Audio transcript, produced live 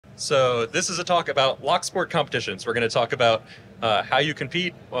So this is a talk about Locksport competitions. We're going to talk about how you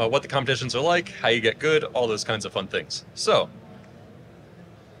compete, what the competitions are like, how you get good, all those kinds of fun things. So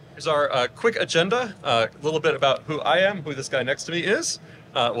here's our quick agenda, a little bit about who I am, who this guy next to me is.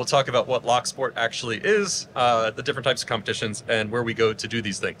 We'll talk about what Locksport actually is, the different types of competitions, and where we go to do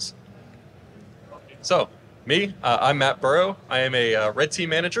these things. So me, I'm Matt Burrough. I am a red team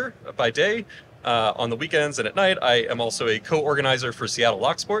manager by day. On the weekends and at night, I am also a co-organizer for Seattle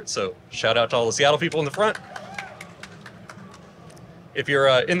Locksport, so shout out to all the Seattle people in the front. If you're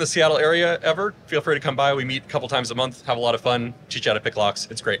in the Seattle area ever, feel free to come by. We meet a couple times a month, have a lot of fun, teach you how to pick locks.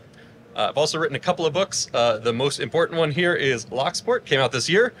 It's great. I've also written a couple of books. The most important one here is Locksport, came out this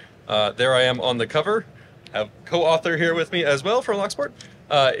year. There I am on the cover. I have a co-author here with me as well from Locksport.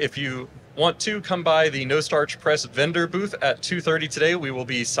 If you want to come by the No Starch Press vendor booth at 2:30 today, we will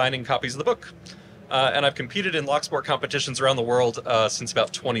be signing copies of the book. And I've competed in Locksport competitions around the world since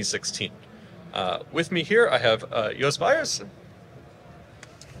about 2016. With me here, I have Jos Byers.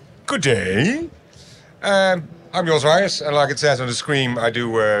 Good day. I'm Jos Byers, and like it says on the screen, I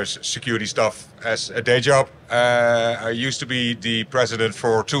do security stuff as a day job. I used to be the president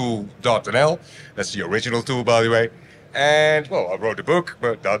for Tool.nl. That's the original tool, by the way. And, well, I wrote a book,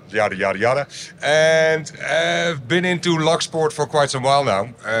 but yada, yada, yada. And I've been into Locksport for quite some while now.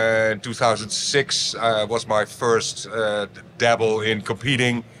 2006 was my first dabble in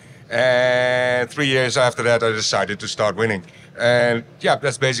competing. And 3 years after that, I decided to start winning. And, yeah,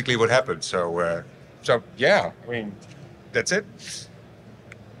 that's basically what happened. So yeah, I mean, that's it.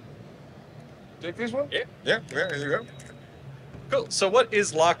 Take this one? Yeah. Yeah, there you go. Cool. So what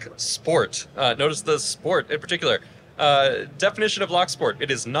is Locksport? Notice the sport in particular. Definition of Locksport: it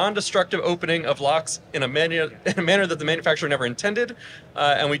is non-destructive opening of locks in a manner that the manufacturer never intended,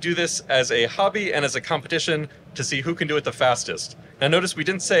 and we do this as a hobby and as a competition to see who can do it the fastest. Now notice we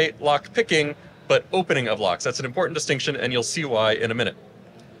didn't say lock picking, but opening of locks. That's an important distinction, and you'll see why in a minute.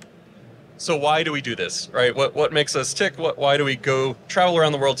 So why do we do this, right? What makes us tick? Why do we go travel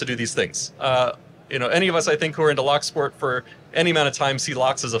around the world to do these things? Any of us, I think, who are into Locksport for any amount of time see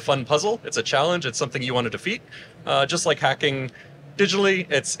locks as a fun puzzle. It's a challenge. It's something you want to defeat. Just like hacking digitally,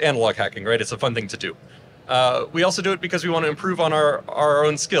 it's analog hacking, right? It's a fun thing to do. We also do it because we want to improve on our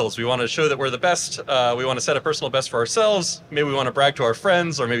own skills. We want to show that we're the best. We want to set a personal best for ourselves. Maybe we want to brag to our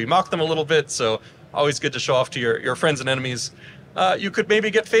friends or maybe mock them a little bit. So always good to show off to your friends and enemies. You could maybe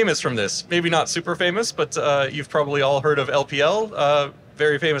get famous from this. Maybe not super famous, but you've probably all heard of LPL,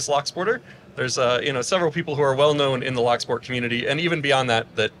 very famous Locksporter. There's several people who are well known in the Locksport community, and even beyond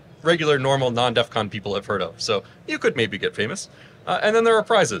that regular, normal, non-DEF CON people have heard of. So you could maybe get famous. And then there are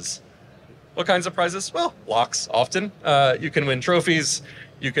prizes. What kinds of prizes? Well, locks, often. You can win trophies.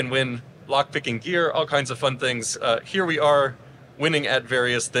 You can win lock-picking gear, all kinds of fun things. Here we are winning at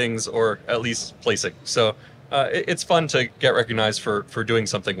various things, or at least placing. So it's fun to get recognized for doing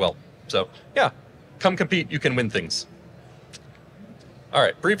something well. So yeah, come compete. You can win things. All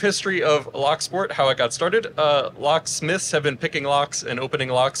right, brief history of Locksport, how it got started. Locksmiths have been picking locks and opening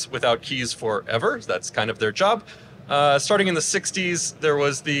locks without keys forever. That's kind of their job. Starting in the 60s, there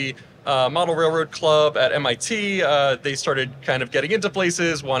was the Model Railroad Club at MIT. They started kind of getting into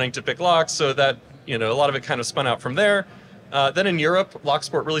places, wanting to pick locks, so that, a lot of it kind of spun out from there. Then in Europe,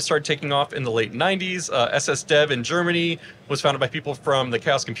 Locksport really started taking off in the late 90s. SSDev in Germany was founded by people from the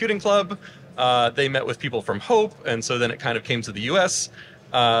Chaos Computing Club. They met with people from Hope, and so then it kind of came to the US.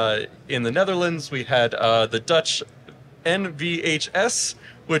 In the Netherlands, we had the Dutch NVHS,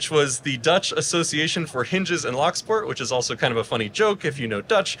 which was the Dutch Association for Hinges and Locksport, which is also kind of a funny joke if you know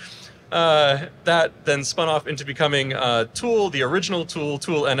Dutch. That then spun off into becoming Tool, the original Tool,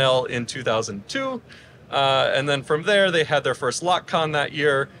 Tool NL in 2002. And then from there, they had their first LockCon that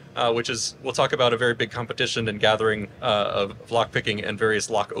year, which is, we'll talk about, a very big competition and gathering of lockpicking and various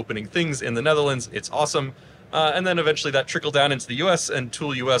lock opening things in the Netherlands. It's awesome. And then eventually that trickled down into the US, and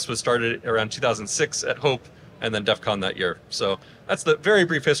Tool US was started around 2006 at Hope, and then DEF CON that year. So that's the very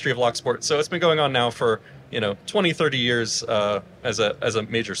brief history of Locksport. So it's been going on now for 20, 30 years as a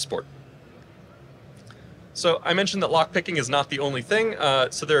major sport. So I mentioned that lockpicking is not the only thing.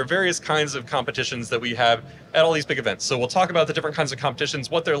 So there are various kinds of competitions that we have at all these big events. So we'll talk about the different kinds of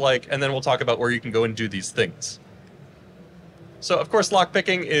competitions, what they're like, and then we'll talk about where you can go and do these things. So of course,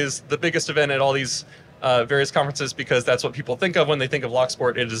 lockpicking is the biggest event at all these various conferences because that's what people think of when they think of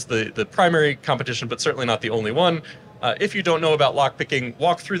Locksport. It is the primary competition, but certainly not the only one. If you don't know about lockpicking,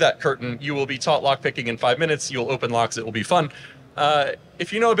 walk through that curtain. You will be taught lockpicking in 5 minutes. You'll open locks. It will be fun.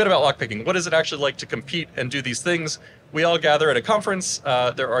 If you know a bit about lockpicking, what is it actually like to compete and do these things? We all gather at a conference.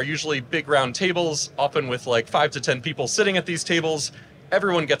 There are usually big round tables, often with like 5 to 10 people sitting at these tables.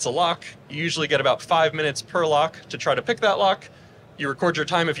 Everyone gets a lock. You usually get about 5 minutes per lock to try to pick that lock. You record your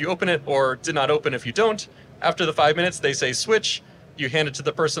time if you open it, or did not open if you don't. After the 5 minutes, they say switch. You hand it to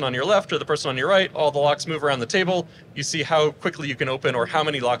the person on your left or the person on your right. All the locks move around the table. You see how quickly you can open or how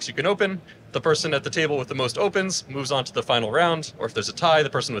many locks you can open. The person at the table with the most opens moves on to the final round, or if there's a tie, the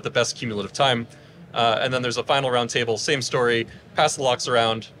person with the best cumulative time. And then there's a final round table, same story, pass the locks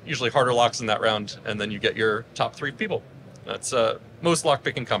around, usually harder locks in that round, and then you get your top 3 people. That's most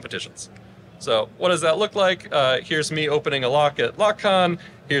lock-picking competitions. So what does that look like? Here's me opening a lock at LockCon.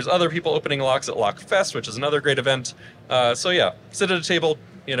 Here's other people opening locks at LockFest, which is another great event. So yeah, sit at a table,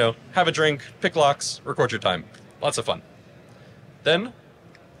 have a drink, pick locks, record your time. Lots of fun. Then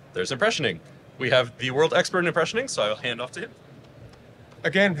there's impressioning. We have the world expert in impressioning, so I'll hand off to him.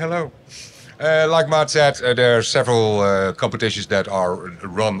 Again, hello. Like Matt said, there are several competitions that are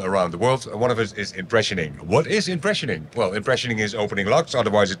run around the world. One of it is impressioning. What is impressioning? Well, impressioning is opening locks,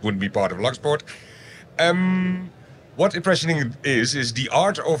 otherwise it wouldn't be part of Locksport. What impressioning is the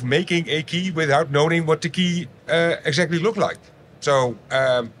art of making a key without knowing what the key exactly look like. So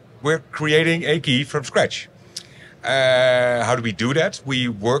we're creating a key from scratch. How do we do that? We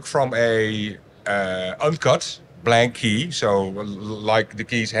work from a uncut blank key, so like the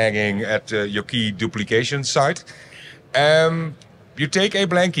keys hanging at your key duplication site. You take a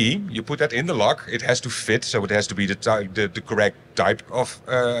blank key, you put that in the lock. It has to fit, so it has to be the correct type of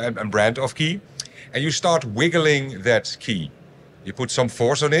and brand of key. And you start wiggling that key. You put some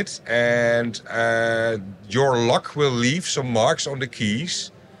force on it, and your lock will leave some marks on the keys,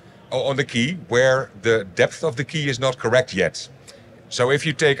 or on the key, where the depth of the key is not correct yet. So if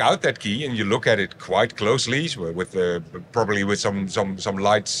you take out that key and you look at it quite closely, with probably with some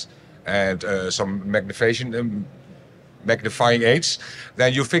lights and some magnifying aids,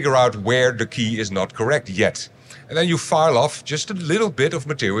 then you figure out where the key is not correct yet. And then you file off just a little bit of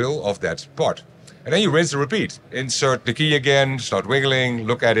material of that part. And then you rinse and repeat. Insert the key again, start wiggling,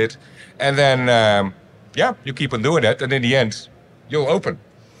 look at it, and then you keep on doing that, and in the end, you'll open.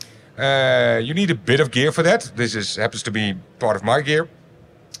 You need a bit of gear for that. This happens to be part of my gear.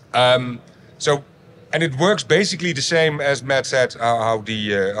 And it works basically the same as Matt said, how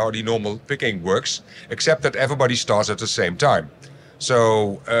the normal picking works, except that everybody starts at the same time.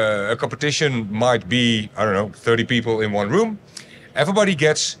 So a competition might be, 30 people in one room. Everybody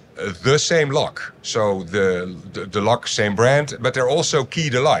gets the same lock. So the lock, same brand, but they're also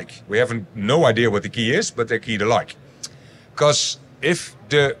keyed alike. We have no idea what the key is, but they're keyed alike. Because if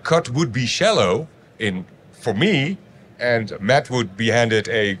the cut would be shallow for me, and Matt would be handed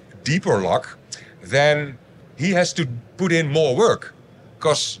a deeper lock, then he has to put in more work,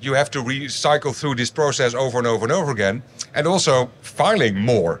 because you have to recycle through this process over and over and over again, and also filing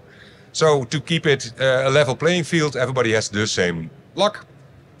more. So to keep it a level playing field, everybody has the same lock,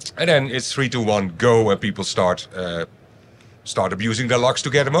 and then it's 3, 2, 1, go, and people start abusing their locks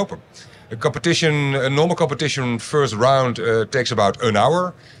to get them open. A normal competition first round takes about an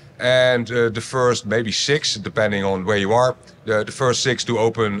hour, and the first maybe 6, depending on where you are. The first 6 to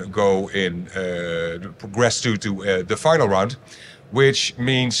open go in, progress to the final round, which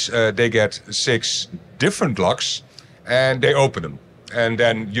means they get 6 different locks, and they open them. And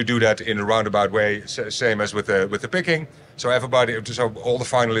then you do that in a roundabout way, same as with the picking. So all the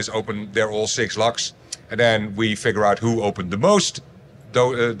finalists open their all 6 locks, and then we figure out who opened the most.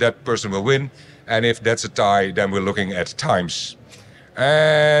 That person will win, and if that's a tie, then we're looking at times.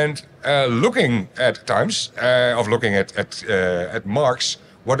 And looking at times, looking at marks,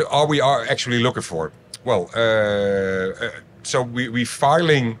 what are we actually looking for? Well, so we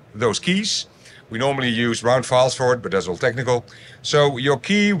filing those keys. We normally use round files for it, but that's all technical. So your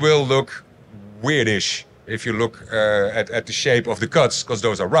key will look weirdish if you look at the shape of the cuts, because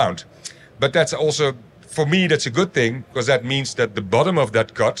those are round. But that's also, for me, that's a good thing, because that means that the bottom of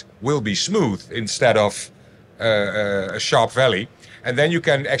that cut will be smooth instead of a sharp valley. And then you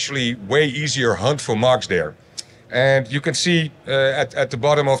can actually way easier hunt for marks there. And you can see at the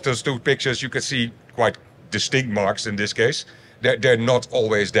bottom of those 2 pictures, you can see quite distinct marks in this case. They're not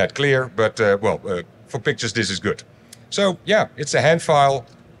always that clear, but for pictures this is good. So yeah, it's a hand file.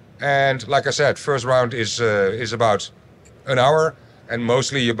 And like I said, first round is about an hour. And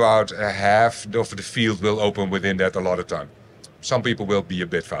mostly about half of the field will open within that allotted time. Some people will be a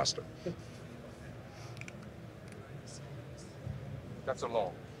bit faster. That's a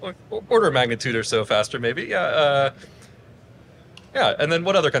long. Order of magnitude or so faster, maybe. Yeah. Yeah, and then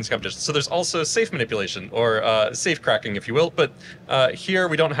what other kinds of competitions? So there's also safe manipulation, or safe cracking, if you will. But here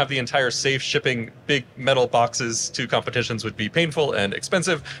we don't have the entire safe. Shipping big metal boxes to competitions would be painful and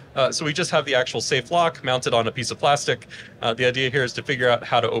expensive. So we just have the actual safe lock mounted on a piece of plastic. The idea here is to figure out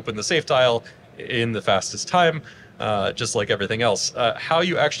how to open the safe dial in the fastest time. Just like everything else. How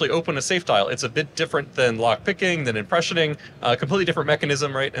you actually open a safe dial, it's a bit different than lock picking, than impressioning, completely different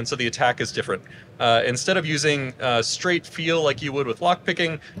mechanism, right? And so the attack is different. Instead of using straight feel like you would with lock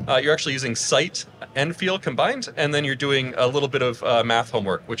picking, you're actually using sight and feel combined, and then you're doing a little bit of math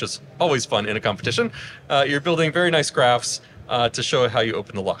homework, which is always fun in a competition. You're building very nice graphs to show how you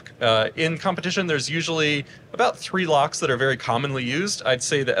open the lock. In competition, there's usually about 3 locks that are very commonly used. I'd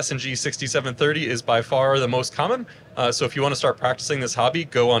say the S&G 6730 is by far the most common. So if you want to start practicing this hobby,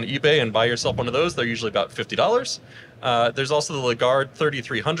 go on eBay and buy yourself one of those. They're usually about $50. There's also the Lagarde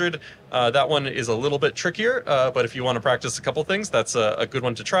 3300. That one is a little bit trickier, but if you want to practice a couple things, that's a good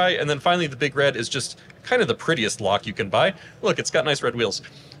one to try. And then finally, the Big Red is just kind of the prettiest lock you can buy. Look, it's got nice red wheels.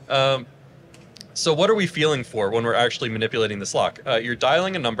 So what are we feeling for when we're actually manipulating this lock? You're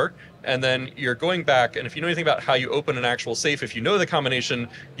dialing a number, and then you're going back, and if you know anything about how you open an actual safe, if you know the combination,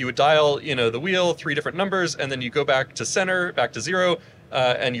 you would dial, the wheel, 3 different numbers, and then you go back to center, back to 0,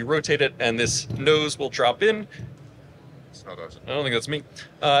 and you rotate it, and this nose will drop in. I don't think that's me.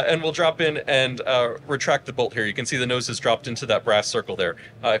 And we'll drop in and retract the bolt here. You can see the nose has dropped into that brass circle there.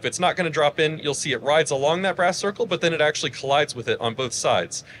 If it's not going to drop in, you'll see it rides along that brass circle, but then it actually collides with it on both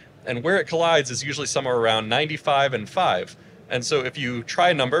sides. And where it collides is usually somewhere around 95 and 5. And so if you try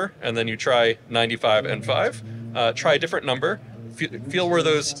a number, and then you try 95 and 5, try a different number, feel where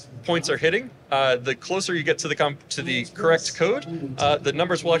those points are hitting. The closer you get to the correct code, the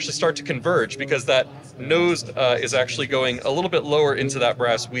numbers will actually start to converge, because that nose is actually going a little bit lower into that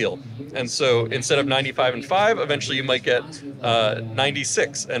brass wheel. And so instead of 95 and 5, eventually you might get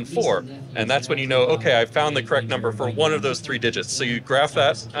 96 and 4. And that's when you know, okay, I found the correct number for one of those 3 digits. So you graph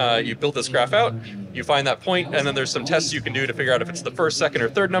that, you build this graph out, you find that point, and then there's some tests you can do to figure out if it's the first, second, or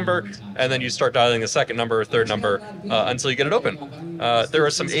third number, and then you start dialing the second number or third number until you get it open. There are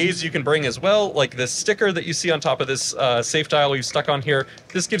some aids you can bring as well, like this sticker that you see on top of this safe dial we've stuck on here.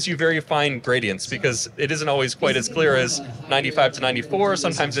 This gives you very fine gradients, because it isn't always quite as clear as 95 to 94.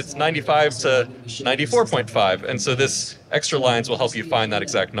 Sometimes it's 95 to 94.5, and so this extra lines will help you find that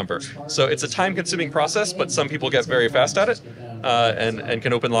exact number. So it's a time-consuming process, but some people get very fast at it and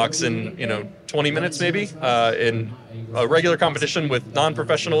can open locks in 20 minutes maybe. In a regular competition with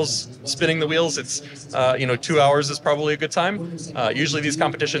non-professionals spinning the wheels, it's 2 hours is probably a good time. Usually these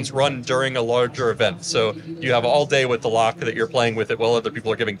competitions run during a larger event, so you have all day with the lock that you're playing with it while other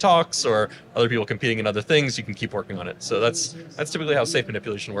people are giving talks or other people competing in other things. You can keep working on it. So that's typically how safe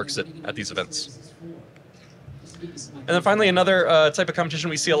manipulation works at these events. And then finally, another type of competition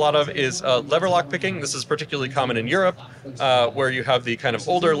we see a lot of is lever lock picking. This is particularly common in Europe, where you have the kind of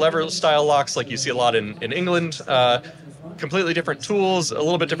older lever style locks like you see a lot in England. Completely different tools, a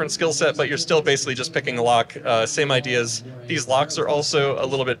little bit different skill set, but you're still basically just picking a lock. Same ideas. These locks are also a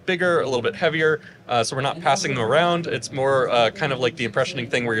little bit bigger, a little bit heavier, so we're not passing them around. It's more kind of like the impressioning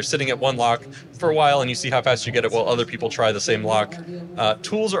thing, where you're sitting at one lock for a while and you see how fast you get it while other people try the same lock.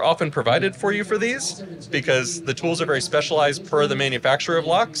 Tools are often provided for you for these, because the tools are very specialized per the manufacturer of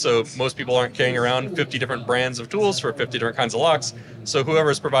lock, so most people aren't carrying around 50 different brands of tools for 50 different kinds of locks. So whoever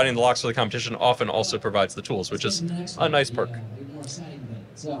is providing the locks for the competition often also provides the tools, which is a nice perk.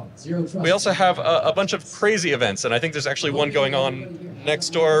 We also have a bunch of crazy events, and I think there's actually one going on next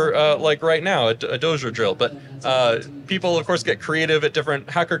door like right now, a dozer drill. But people, of course, get creative at different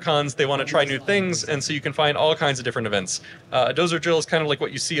hacker cons. They want to try new things, and so you can find all kinds of different events. A dozer drill is kind of like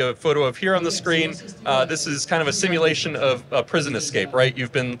what you see a photo of here on the screen. This is kind of a simulation of a prison escape, right?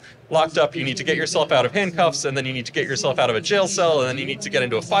 You've been locked up, you need to get yourself out of handcuffs, and then you need to get yourself out of a jail cell, and then you need to get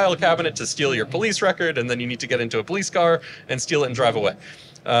into a file cabinet to steal your police record, and then you need to get into a police car and steal it and drive away.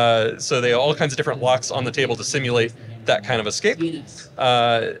 So they have all kinds of different locks on the table to simulate that kind of escape.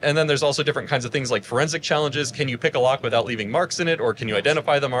 And then there's also different kinds of things like forensic challenges. Can you pick a lock without leaving marks in it, or can you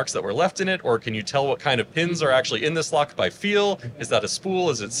identify the marks that were left in it, or can you tell what kind of pins are actually in this lock by feel? Is that a spool?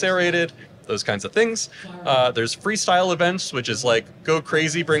 Is it serrated? Those kinds of things. There's freestyle events, which is like go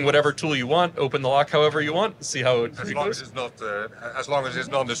crazy, bring whatever tool you want, open the lock however you want, see how it as long goes. as it's not, as long as it's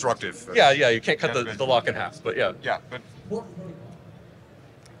non-destructive. Yeah, you can't cut the lock in half, but yeah. Yeah, but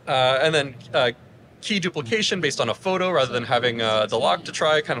And then key duplication based on a photo rather than having the lock to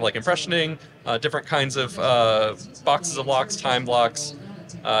try, kind of like impressioning, different kinds of boxes of locks, time blocks,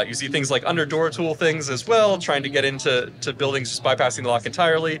 You see things like under-door tool things as well, trying to get into buildings just bypassing the lock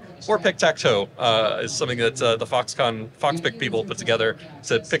entirely, or pick-tac-toe is something that the FoxPick people put together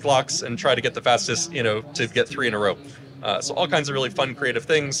to pick locks and try to get the fastest, to get 3 in a row. So all kinds of really fun, creative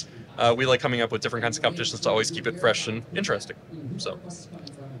things. We like coming up with different kinds of competitions to always keep it fresh and interesting.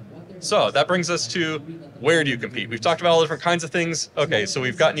 So that brings us to, where do you compete? We've talked about all different kinds of things. Okay, so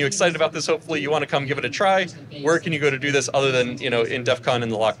we've gotten you excited about this. Hopefully you want to come give it a try. Where can you go to do this other than, in DEF CON in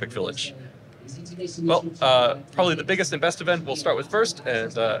the Lockpick Village? Well, probably the biggest and best event we'll start with first,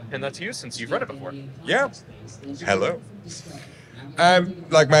 and that's you, since you've run it before. Yeah. Hello.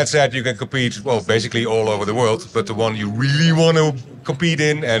 Like Matt said, you can compete, well, basically all over the world, but the one you really want to compete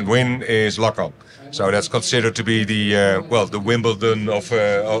in and win is LockCon. So that's considered to be the Wimbledon of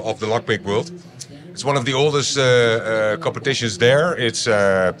the lockpick world. It's one of the oldest competitions there. It's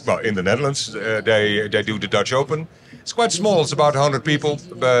in the Netherlands. They do the Dutch Open. It's quite small. It's about 100 people,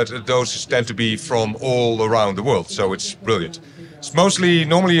 but those tend to be from all around the world. So it's brilliant. It's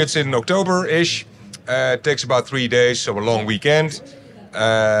normally it's in October-ish. It takes about 3 days, so a long weekend.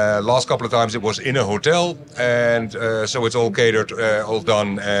 Last couple of times it was in a hotel, and so it's all catered, all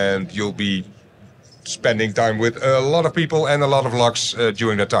done, and you'll be spending time with a lot of people and a lot of locks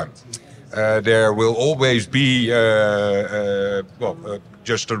during that time. There will always be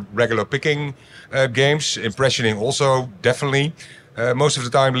just a regular picking games, impressioning also, definitely. Most of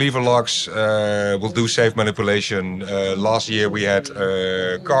the time lever locks will do safe manipulation. Last year we had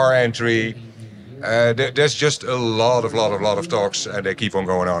car entry. There's just a lot of talks, and they keep on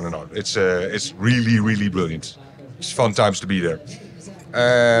going on and on. It's really, really brilliant. It's fun times to be there.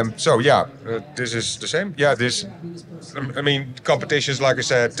 This is the same. Yeah, competitions, like I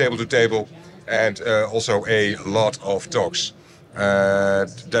said, table to table, and also a lot of talks. The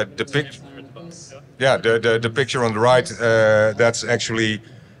picture on the right, that's actually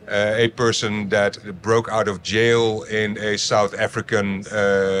a person that broke out of jail in a South African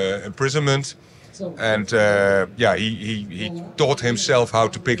imprisonment. And he taught himself how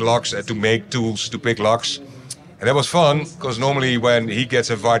to pick locks and to make tools to pick locks. And that was fun, because normally when he gets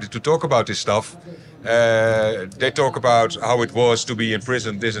invited to talk about this stuff, they talk about how it was to be in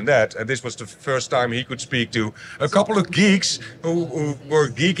prison, this and that. And this was the first time he could speak to a couple of geeks who were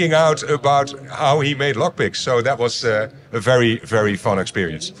geeking out about how he made lockpicks. So that was a very, very fun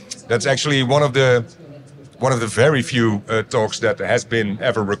experience. That's actually one of the very few talks that has been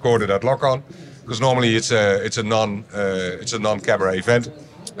ever recorded at LockCon, because normally it's a non-camera event,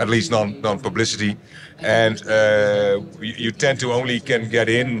 at least non-publicity. And you tend to only can get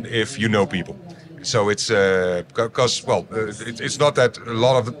in if you know people. So it's it's not that a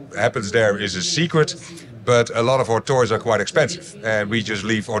lot of it happens there is a secret, but a lot of our toys are quite expensive, and we just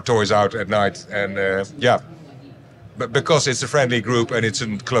leave our toys out at night. And but because it's a friendly group and it's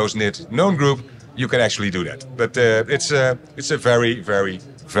a close-knit known group, you can actually do that. But it's a very, very,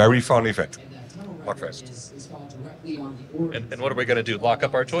 very fun event. Lockfest. And what are we going to do? Lock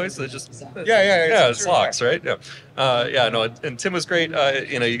up our toys? They're just it's locks, right? Yeah. And Tim was great.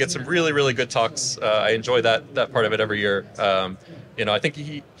 You get some really, really good talks. I enjoy that part of it every year. I think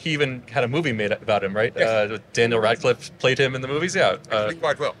he even had a movie made about him, right? Yes. Daniel Radcliffe played him in the movies. Yeah,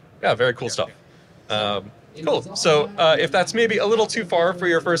 quite well. Yeah, very cool stuff. Cool. So if that's maybe a little too far for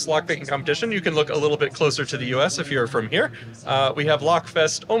your first lockpicking competition, you can look a little bit closer to the U.S. if you're from here. We have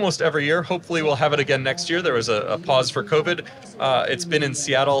Lockfest almost every year. Hopefully we'll have it again next year. There was a pause for COVID. It's been in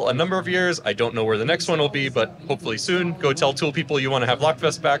Seattle a number of years. I don't know where the next one will be, but hopefully soon. Go tell tool people you want to have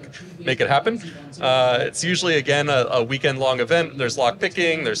Lockfest back. Make it happen. It's usually, again, a weekend-long event. There's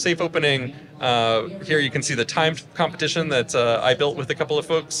lockpicking. There's safe opening. Here you can see the timed competition that I built with a couple of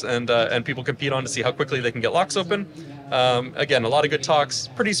folks, and people compete on to see how quickly they can get locks open. Again, a lot of good talks.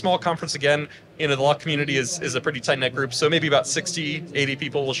 Pretty small conference again. The lock community is a pretty tight-knit group, so maybe about 60, 80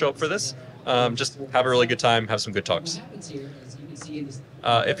 people will show up for this. Just have a really good time, have some good talks.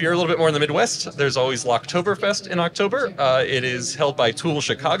 If you're a little bit more in the Midwest, there's always Locktoberfest in October. It is held by Tool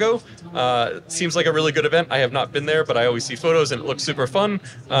Chicago. Seems like a really good event. I have not been there, but I always see photos and it looks super fun.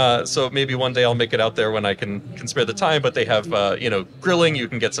 So maybe one day I'll make it out there when I can spare the time. But they have grilling. You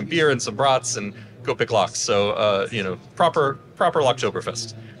can get some beer and some brats and go pick locks. So proper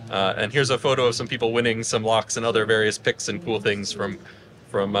Locktoberfest. And here's a photo of some people winning some locks and other various picks and cool things from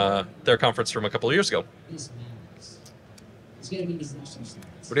their conference from a couple of years ago.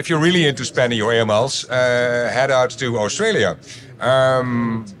 But if you're really into spending your air miles, head out to Australia.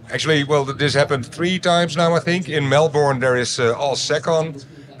 Actually, this happened 3 times now, I think. In Melbourne, there is AllSecOn.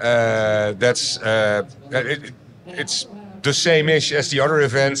 It's the same-ish as the other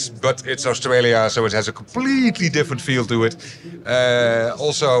events, but it's Australia, so it has a completely different feel to it.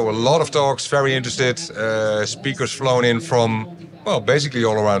 Also, a lot of talks, very interested. Speakers flown in from, well, basically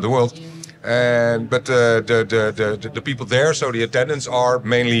all around the world. But the people there, so the attendants are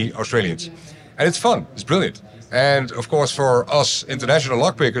mainly Australians. And it's fun, it's brilliant. And of course, for us international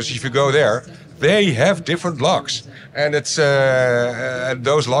lockpickers, if you go there, they have different locks. And it's and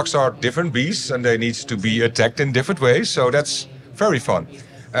those locks are different beasts, and they need to be attacked in different ways. So that's very fun.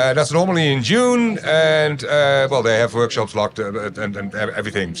 That's normally in June, and well, they have workshops locked and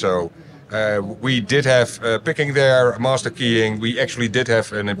everything. So we did have picking there, master keying. We actually did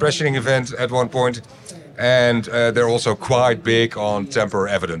have an impressioning event at one point, and they're also quite big on temper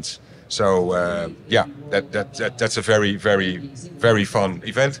evidence. So yeah, that's a very fun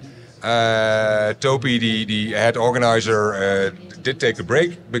event. Topi, the head organizer, did take a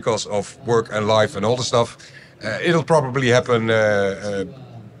break because of work and life and all the stuff. It'll probably happen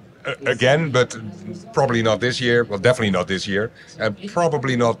again, but probably not this year. Well, definitely not this year, and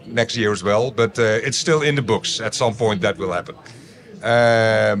probably not next year as well. But it's still in the books. At some point, that will happen.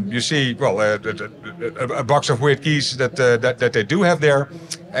 You see, well, a box of weird keys that they do have there,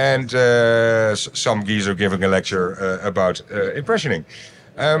 and some geezer giving a lecture about impressioning.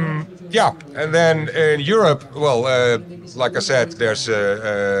 Yeah, and then in Europe, well, like I said, there's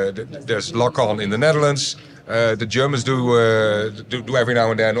Lock-On in the Netherlands. The Germans do every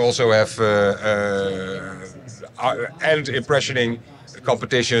now and then also have and impressioning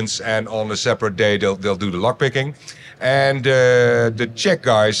competitions, and on a separate day they'll do the lockpicking. And the Czech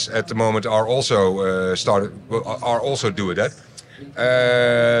guys at the moment are also doing that.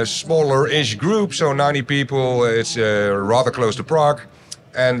 Smaller-ish group, so 90 people. It's rather close to Prague,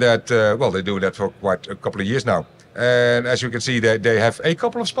 and that well, they do that for quite a couple of years now. And as you can see, they have a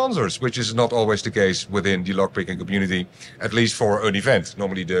couple of sponsors, which is not always the case within the lockpicking community, at least for an event.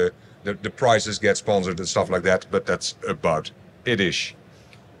 Normally the prizes get sponsored and stuff like that, but that's about it-ish.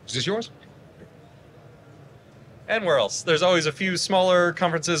 Is this yours? And where else? There's always a few smaller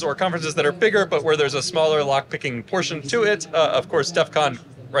conferences or conferences that are bigger, but where there's a smaller lockpicking portion to it. Of course, DEF CON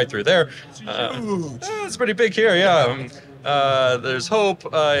right through there. It's pretty big here, yeah. There's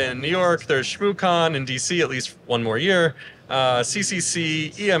Hope in New York. There's ShmooCon in DC, at least one more year.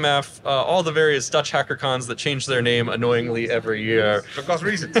 CCC, EMF, all the various Dutch hacker cons that change their name annoyingly every year. Because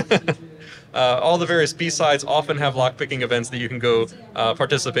reasons. All the various B-sides often have lockpicking events that you can go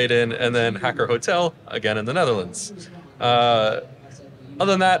participate in, and then Hacker Hotel, again in the Netherlands.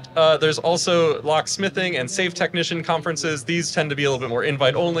 Other than that, there's also locksmithing and safe technician conferences. These tend to be a little bit more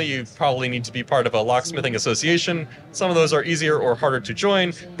invite-only. You probably need to be part of a locksmithing association. Some of those are easier or harder to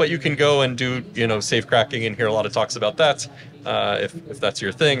join, but you can go and do, safe cracking and hear a lot of talks about that if that's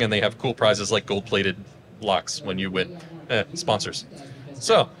your thing. And they have cool prizes like gold-plated locks when you win. Sponsors.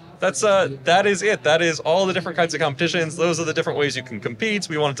 So that is it. That is all the different kinds of competitions. Those are the different ways you can compete.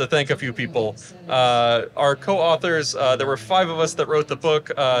 We wanted to thank a few people. Our co-authors, there were 5 of us that wrote the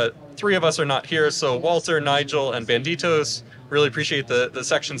book. 3 of us are not here, so Walter, Nigel, and Banditos. Really appreciate the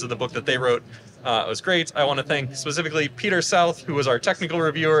sections of the book that they wrote. It was great. I want to thank specifically Peter South, who was our technical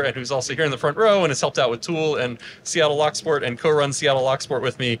reviewer and who's also here in the front row and has helped out with Tool and Seattle Locksport and co-runs Seattle Locksport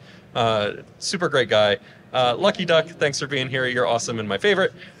with me. Super great guy. Lucky Duck, thanks for being here. You're awesome and my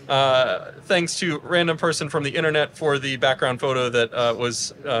favorite. Thanks to random person from the internet for the background photo that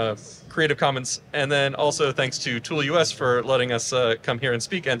was Creative Commons. And then also thanks to Tool US for letting us come here and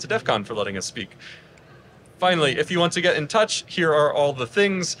speak, and to DEF CON for letting us speak. Finally, if you want to get in touch, here are all the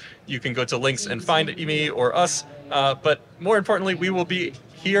things. You can go to links and find me or us. But more importantly, we will be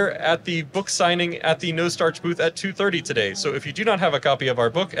here at the book signing at the No Starch booth at 2:30 today. So if you do not have a copy of our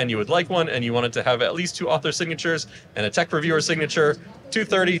book and you would like one and you wanted to have at least 2 author signatures and a tech reviewer signature,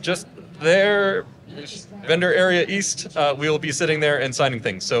 2:30, just there, vendor area east, we will be sitting there and signing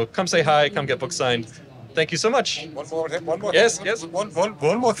things. So come say hi, come get book signed. Thank you so much. One more yes, thing. Yes.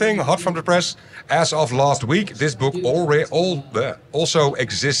 One more thing, hot from the press. As of last week, this book also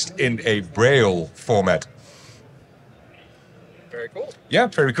exists in a Braille format. Very cool. Yeah,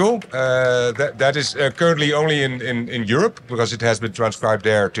 very cool. That is currently only in Europe, because it has been transcribed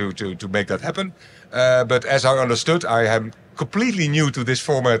there to make that happen. But as I understood, I am completely new to this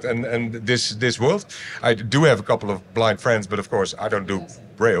format and this world. I do have a couple of blind friends, but of course I don't do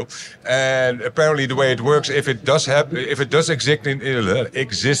Braille. And apparently the way it works, if it does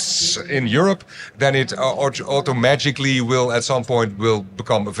exists in Europe, then it automatically will at some point will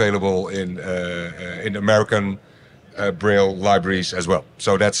become available in American Braille libraries as well.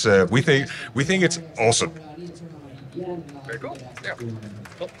 So that's we think it's awesome. Very cool. Yeah.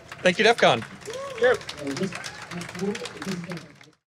 Well, thank you, DEF CON. Yeah.